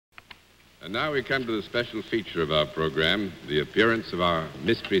And now we come to the special feature of our program, the appearance of our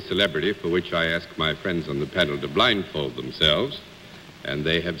mystery celebrity, for which I ask my friends on the panel to blindfold themselves. And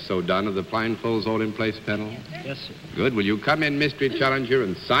they have so done. Are the blindfolds all in place, panel? Yes, sir. Good. Will you come in, mystery challenger,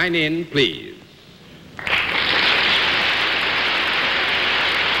 and sign in, please?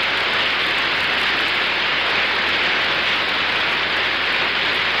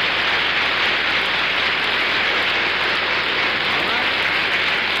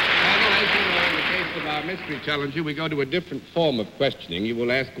 Mystery challenger, we go to a different form of questioning. You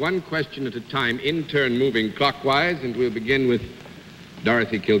will ask one question at a time, in turn moving clockwise, and we'll begin with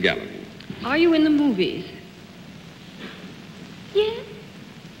Dorothy Kilgallen. Are you in the movies? Yes.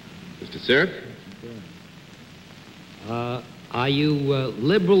 Mr. Cerf? Are you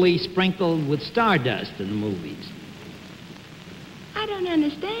liberally sprinkled with stardust in the movies? I don't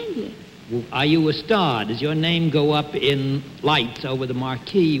understand you. Well, are you a star? Does your name go up in lights over the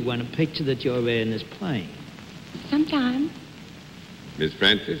marquee when a picture that you're in is playing? Sometimes. Miss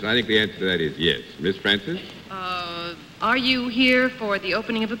Francis? I think the answer to that is yes. Miss Francis? Are you here for the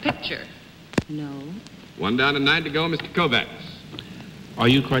opening of a picture? No. 1 down and 9 to go, Mr. Kovacs. Are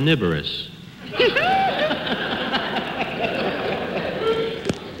you carnivorous?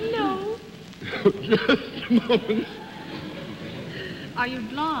 No. Just a moment. Are you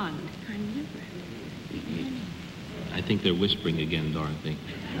blonde? I think they're whispering again, Dorothy.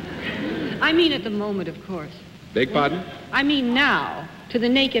 I mean at the moment, of course. Beg pardon? I mean now, to the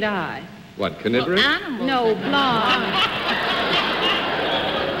naked eye. What, carnivorous? Well, animals. No, blonde.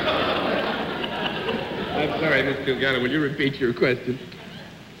 I'm sorry, Miss Kilgallen. Will you repeat your question?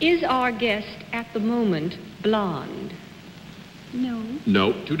 Is our guest at the moment blonde? No.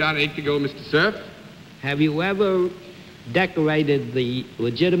 No. 2 down and 8 to go, Mr. Cerf. Have you ever decorated the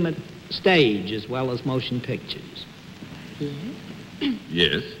legitimate stage as well as motion pictures? Yes.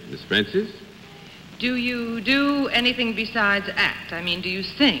 Yes. Miss Francis? Do you do anything besides act? I mean, do you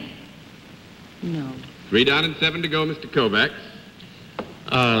sing? No. 3 down and 7 to go, Mr. Kovacs.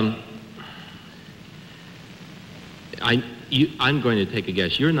 I'm going to take a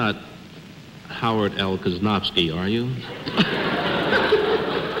guess. You're not Howard L. Kosnowski, are you?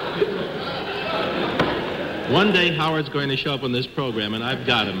 One day Howard's going to show up on this program, and I've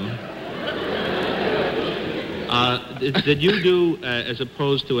got him. Did you do, as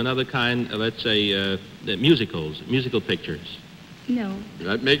opposed to another kind, let's say, musical pictures? No.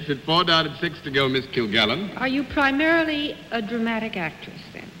 That makes it 4 down and 6 to go, Miss Kilgallen. Are you primarily a dramatic actress,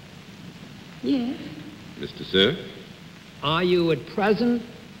 then? Yes. Mr. Cerf? Are you at present,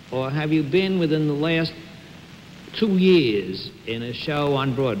 or have you been within the last 2 years in a show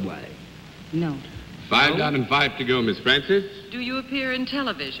on Broadway? No. 5 down and 5 to go, Miss Francis. Do you appear in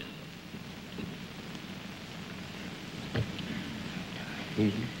television?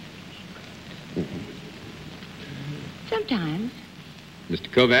 Sometimes. Mr.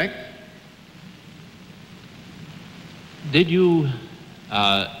 Kovacs? Did you,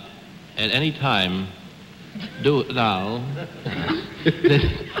 at any time, do now?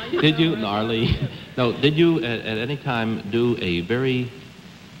 did you, Arlene? No. Did you, at any time, do a very,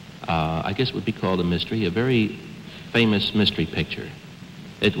 I guess it would be called a mystery, a very famous mystery picture?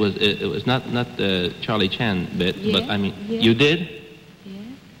 It was not the Charlie Chan bit, yes, but I mean, yes. You did? Yes.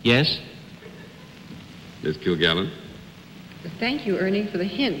 Yes? Miss Kilgallen? Thank you, Ernie, for the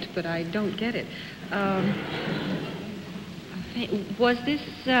hint, but I don't get it. Was this,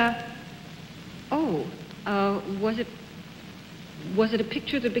 was it a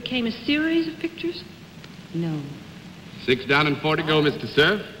picture that became a series of pictures? No. 6 down and 4 to go, Mr.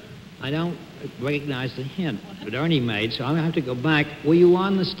 Cerf. I don't recognize the hint that Ernie made, so I'm going to have to go back. Were you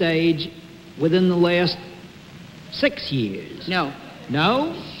on the stage within the last 6 years? No.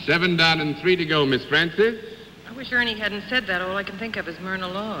 No? 7 down and 3 to go, Miss Francis. I wish Ernie hadn't said that. All I can think of is Myrna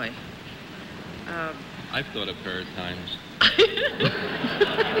Loy. I've thought of her at times.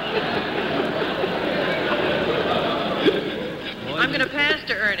 I'm going to pass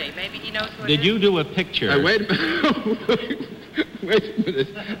to Ernie. Maybe he knows what Did you do a picture? Wait a minute. Wait a minute.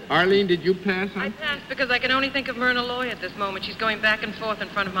 Arlene, did you pass? I passed because I can only think of Myrna Loy at this moment. She's going back and forth in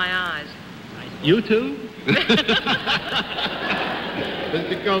front of my eyes. You too?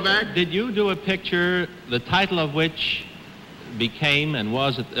 Mr. Kovacs? Did you do a picture, the title of which became and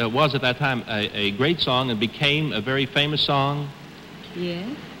was at that time a great song and became a very famous song? Yes.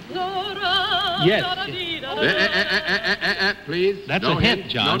 Yes. Please. That's no a hint,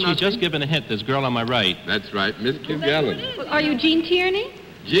 John. No, She's just given a hint, this girl on my right. That's right, Miss Kilgallen. Well, are you Gene Tierney?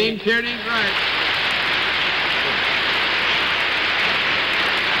 Gene Tierney's right.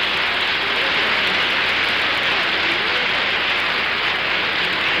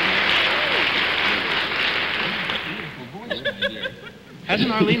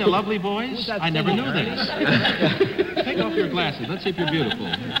 Hasn't Arlene a lovely voice? that I never knew singing, that. Take off your glasses. Let's see if you're beautiful.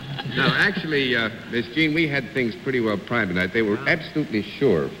 No, actually, Miss Jean, we had things pretty well primed tonight. They were absolutely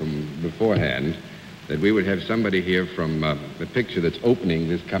sure from beforehand that we would have somebody here from the picture that's opening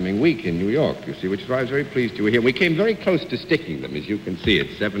this coming week in New York, you see, which is why I was very pleased you were here. We came very close to sticking them, as you can see.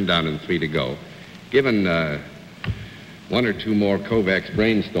 It's 7 down and 3 to go. Given 1 or 2 more Kovacs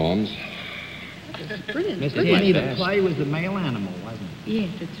brainstorms. Brilliant. Mr. Tierney, the play was The Male Animal, wasn't it? Yes,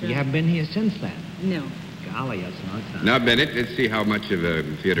 that's right. You haven't been here since then. No. Golly, that's a long time. Now, Bennett, let's see how much of a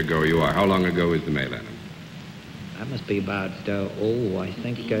theater goer you are. How long ago was The Male Animal? That must be about, I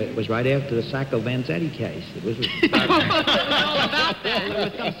think it was right after the Sacco Vanzetti case. It was all about that. There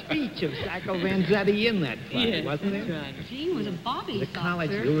was some speech of Sacco Vanzetti in that play, wasn't there? That's right. Gene was a bobby The soxer.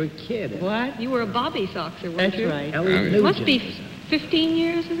 college, you were a kid. What? You were a bobby soxer, weren't you? That's right. Elliot It Nugent Must be was 15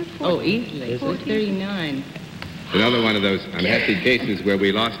 years, is it? 14? Oh, easily. Is it? 39. Another one of those unhappy cases where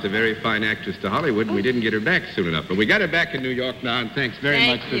we lost a very fine actress to Hollywood and we didn't get her back soon enough. But we got her back in New York now, and thanks very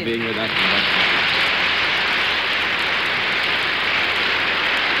much for being with us.